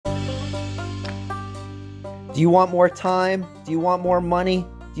Do you want more time? Do you want more money?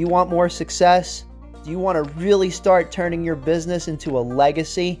 Do you want more success? Do you want to really start turning your business into a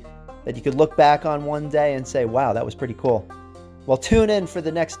legacy that you could look back on one day and say, wow, that was pretty cool? Well, tune in for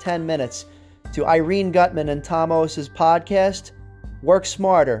the next 10 minutes to Irene Gutman and Tom O's podcast, Work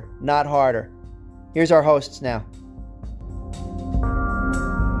Smarter, Not Harder. Here's our hosts now.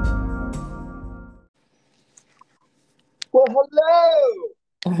 Well,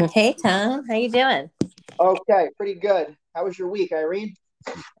 hello. Hey, Tom. How you doing? Okay, pretty good. How was your week, Irene?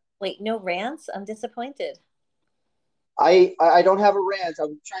 Wait, no rants? I'm disappointed. I don't have a rant.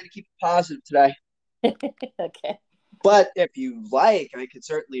 I'm trying to keep it positive today. Okay. But if you like, I could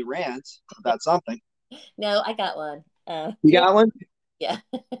certainly rant about something. No, I got one. You got one? Yeah.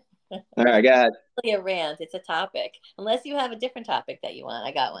 All right, go ahead. It's really a rant. It's a topic. Unless you have a different topic that you want.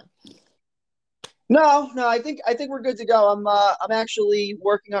 I got one. No, I think we're good to go. I'm actually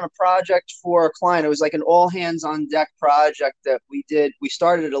working on a project for a client. It was like an all hands on deck project that we did. We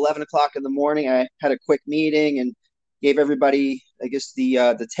started at 11 o'clock in the morning. I had a quick meeting and gave everybody, I guess,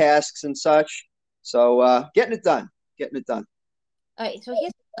 the tasks and such. So getting it done. All right. So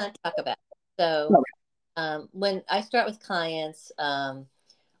here's what I want to talk about. So when I start with clients, some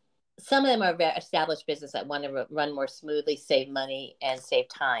of them are established business that want to run more smoothly, save money, and save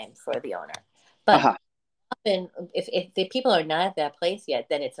time for the owner. But often, if the people are not at that place yet,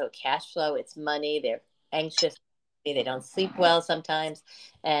 then it's cash flow, it's money. They're anxious, they don't sleep well sometimes,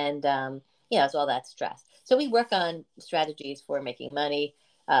 and it's all that stress. So we work on strategies for making money,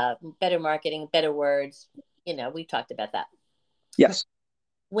 better marketing, better words. We've talked about that. Yes.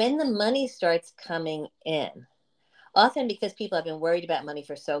 When the money starts coming in, often because people have been worried about money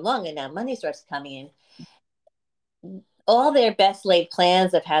for so long, and now money starts coming in, all their best laid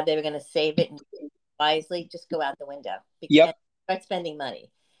plans of how they were going to save it and wisely just go out the window. Yep. Start spending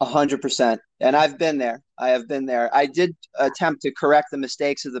money. 100%. And I've been there. I have been there. I did attempt to correct the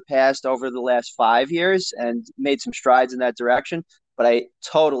mistakes of the past over the last 5 years and made some strides in that direction. But I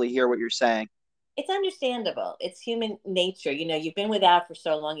totally hear what you're saying. It's understandable. It's human nature. You've been without for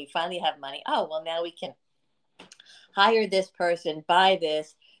so long. You finally have money. Oh, well, now we can hire this person, buy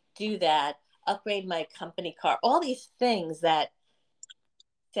this, do that, upgrade my company car. All these things that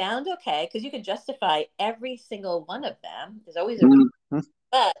sound okay because you can justify every single one of them. There's always a reason.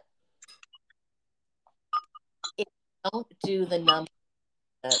 But if you don't do the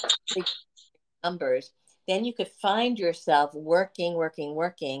numbers, then you could find yourself working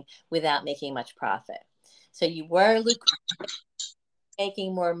without making much profit. So you were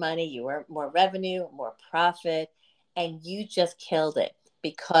making more money, you were more revenue, more profit, and you just killed it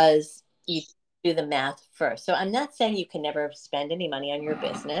because you do the math first. So I'm not saying you can never spend any money on your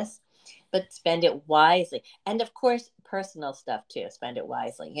business, but spend it wisely. And of course, personal stuff too, spend it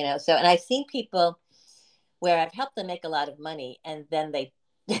wisely, So, and I've seen people where I've helped them make a lot of money and then they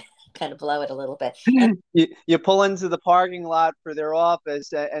kind of blow it a little bit. You pull into the parking lot for their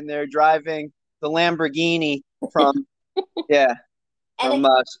office and they're driving the Lamborghini from,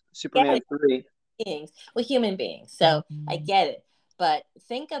 Superman 3. We're human beings. So I get it. But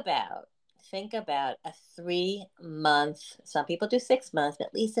think about a 3-month, some people do 6 months,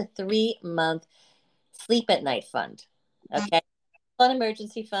 at least a 3-month sleep at night fund. Okay. An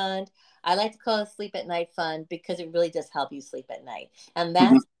emergency fund. I like to call it a sleep at night fund because it really does help you sleep at night. And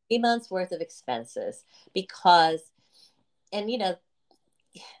that's 3 months worth of expenses because, and the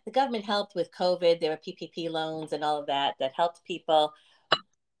government helped with COVID. There were PPP loans and all of that helped people.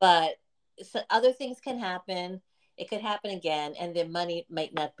 But other things can happen. It could happen again, and the money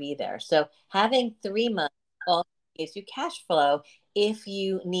might not be there. So having 3 months also gives you cash flow if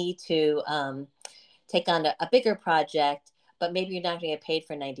you need to take on a bigger project, but maybe you're not going to get paid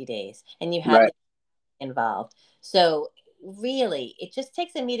for 90 days, and you have involved. So really, it just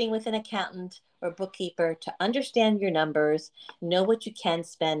takes a meeting with an accountant or bookkeeper to understand your numbers, know what you can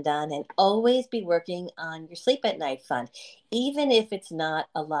spend on, and always be working on your sleep at night fund, even if it's not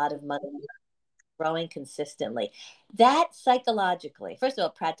a lot of money, growing consistently. That psychologically, first of all,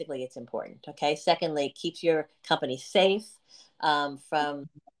 practically, it's important. Okay. Secondly, it keeps your company safe from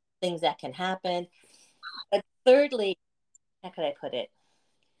things that can happen. But thirdly, how could I put it?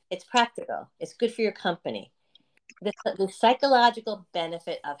 It's practical. It's good for your company. The psychological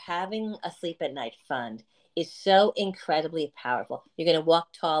benefit of having a sleep at night fund is so incredibly powerful. You're going to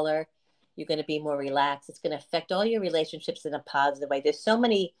walk taller. You're going to be more relaxed. It's going to affect all your relationships in a positive way. There's so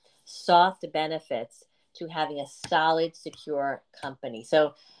many soft benefits to having a solid, secure company.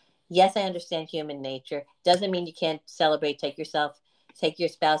 So yes, I understand human nature. Doesn't mean you can't celebrate, take your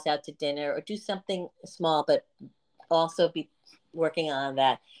spouse out to dinner or do something small, but also be working on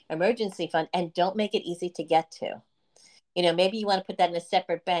that emergency fund, and don't make it easy to get to. You know, maybe you want to put that in a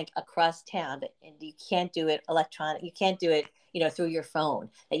separate bank across town, and you can't do it electronic. You can't do it, through your phone.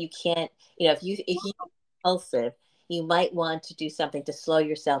 That you can't, if you impulsive, you might want to do something to slow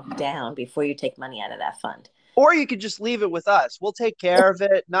yourself down before you take money out of that fund. Or you could just leave it with us. We'll take care of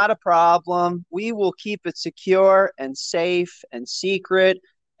it. Not a problem. We will keep it secure and safe and secret.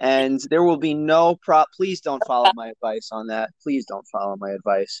 And there will be no Please don't follow my advice on that. Please don't follow my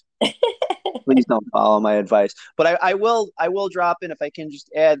advice. Please don't follow my advice. But I will drop in if I can just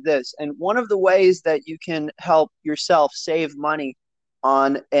add this. And one of the ways that you can help yourself save money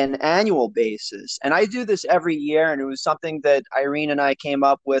on an annual basis, and I do this every year, and it was something that Irene and I came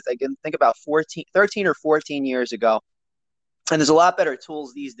up with, I can think about 13 or 14 years ago. And there's a lot better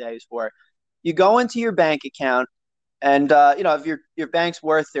tools these days for it. You go into your bank account, and if your bank's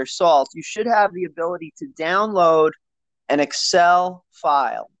worth their salt, you should have the ability to download an Excel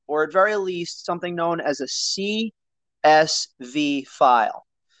file, or at very least something known as a CSV file.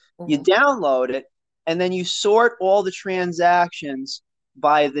 You download it, and then you sort all the transactions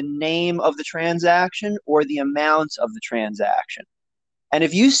by the name of the transaction or the amount of the transaction. And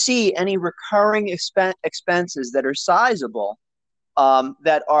if you see any recurring expenses that are sizable,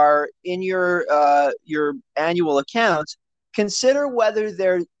 that are in your annual account, consider whether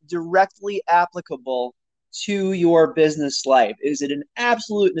they're directly applicable to your business life. Is it an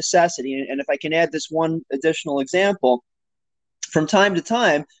absolute necessity? And if I can add this one additional example, from time to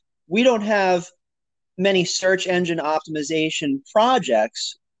time, we don't have many search engine optimization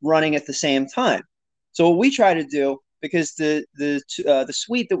projects running at the same time. So what we try to do, because the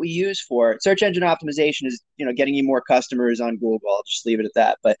suite that we use for search engine optimization is getting you more customers on Google. I'll just leave it at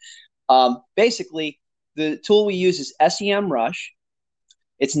that. But basically, the tool we use is SEMrush.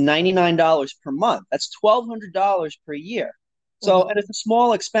 It's $99 per month. That's $1,200 per year. So, and it's a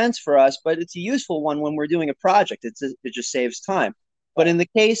small expense for us, but it's a useful one when we're doing a project. It just saves time. But in the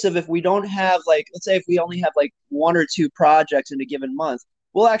case of if we don't have, like, let's say if we only have like one or two projects in a given month,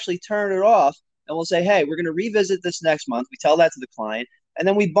 we'll actually turn it off and we'll say, hey, we're going to revisit this next month. We tell that to the client, and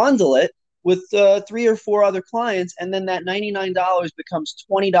then we bundle it with 3 or 4 other clients, and then that $99 becomes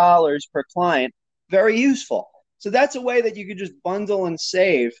 $20 per client. Very useful. So that's a way that you could just bundle and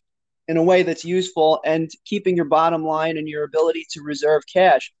save in a way that's useful and keeping your bottom line and your ability to reserve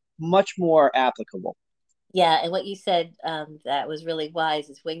cash much more applicable. Yeah, and what you said that was really wise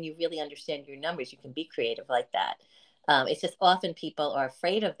is when you really understand your numbers, you can be creative like that. It's just often people are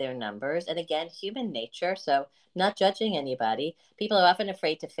afraid of their numbers. And again, human nature. So, not judging anybody. People are often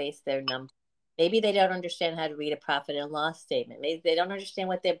afraid to face their numbers. Maybe they don't understand how to read a profit and loss statement. Maybe they don't understand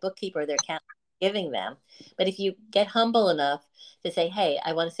what their bookkeeper or their accountant is giving them. But if you get humble enough to say, hey,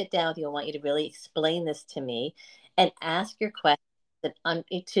 I want to sit down with you, I want you to really explain this to me, and ask your questions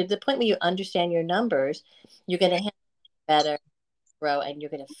to the point where you understand your numbers, you're going to handle it better, grow, and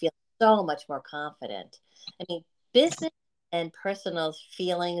you're going to feel so much more confident. I mean, business and personal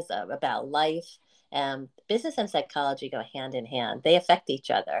feelings about life, business and psychology go hand in hand. They affect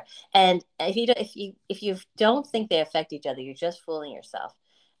each other, and if you don't think they affect each other, you're just fooling yourself.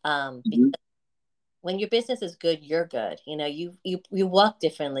 Because when your business is good, you're good. You walk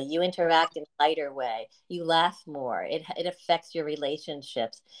differently. You interact in a lighter way. You laugh more. It affects your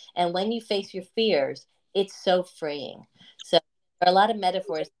relationships. And when you face your fears, it's so freeing. So there are a lot of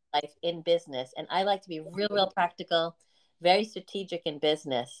metaphors in life, in business, and I like to be real practical, very strategic in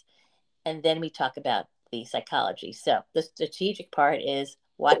business. And then we talk about the psychology. So the strategic part is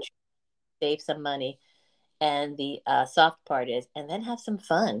watch, save some money. And the soft part is, and then have some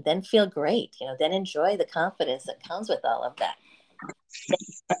fun, then feel great, then enjoy the confidence that comes with all of that.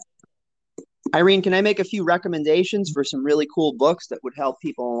 Irene, can I make a few recommendations for some really cool books that would help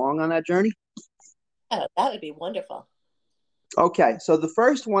people along on that journey? Oh, that would be wonderful. Okay, so the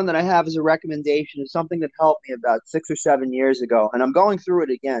first one that I have as a recommendation is something that helped me about 6 or 7 years ago, and I'm going through it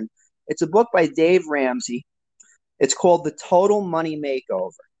again. It's a book by Dave Ramsey. It's called The Total Money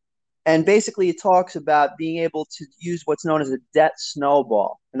Makeover. And basically, it talks about being able to use what's known as a debt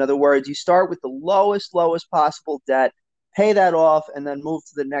snowball. In other words, you start with the lowest possible debt, pay that off, and then move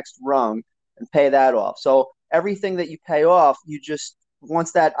to the next rung and pay that off. So everything that you pay off,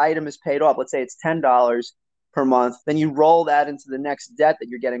 once that item is paid off, let's say it's $10 per month, then you roll that into the next debt that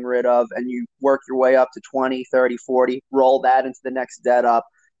you're getting rid of, and you work your way up to 20, 30, 40, roll that into the next debt up.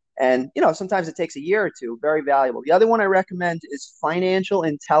 And, sometimes it takes a year or two. Very valuable. The other one I recommend is Financial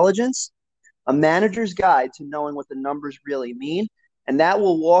Intelligence, a manager's guide to knowing what the numbers really mean. And that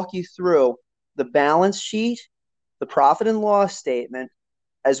will walk you through the balance sheet, the profit and loss statement,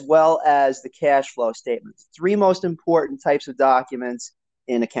 as well as the cash flow statements. Three most important types of documents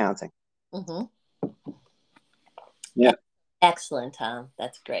in accounting. Mm-hmm. Yeah. Excellent, Tom.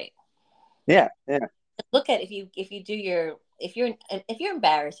 That's great. Yeah. Yeah. Look at if you do your if you're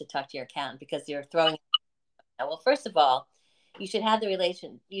embarrassed to talk to your accountant because you're throwing, well, first of all, you should have the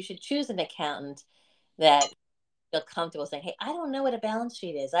relation. You should choose an accountant that feel comfortable saying, "Hey, I don't know what a balance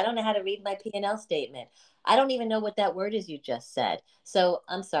sheet is. I don't know how to read my P&L statement. I don't even know what that word is you just said. So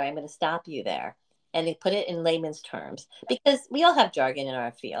I'm sorry, I'm going to stop you there." And they put it in layman's terms because we all have jargon in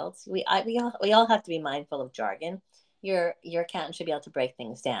our fields. We all have to be mindful of jargon. Your accountant should be able to break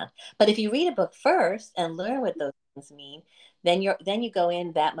things down. But if you read a book first and learn what those things mean, then you go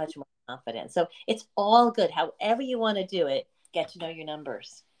in that much more confident. So it's all good. However you want to do it, get to know your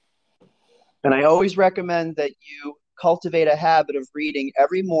numbers. And I always recommend that you cultivate a habit of reading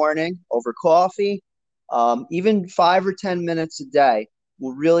every morning over coffee. Even 5 or 10 minutes a day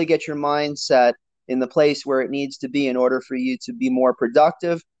will really get your mindset in the place where it needs to be in order for you to be more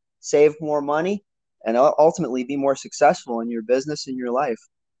productive, save more money, and ultimately be more successful in your business and your life.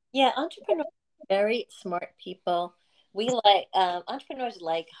 Yeah, entrepreneurs are very smart people. We like entrepreneurs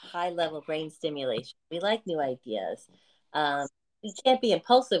like high level brain stimulation. We like new ideas. Um, we can't be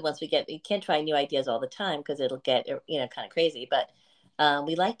impulsive once we can't try new ideas all the time because it'll get kind of crazy. But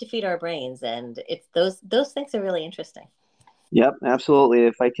we like to feed our brains, and it's those things are really interesting. Yep, absolutely.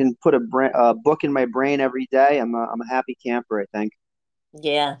 If I can put a book in my brain every day, I'm a happy camper, I think.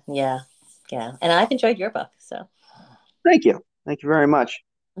 Yeah, yeah, yeah. And I've enjoyed your book, so. Thank you. Thank you very much.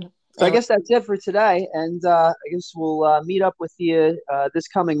 So I And guess that's it for today, and I guess we'll meet up with you this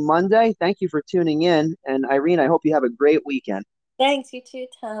coming Monday. Thank you for tuning in, and Irene, I hope you have a great weekend. thanks, you too,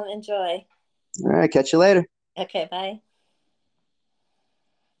 Tom. Enjoy. All right, catch you later. Okay, bye.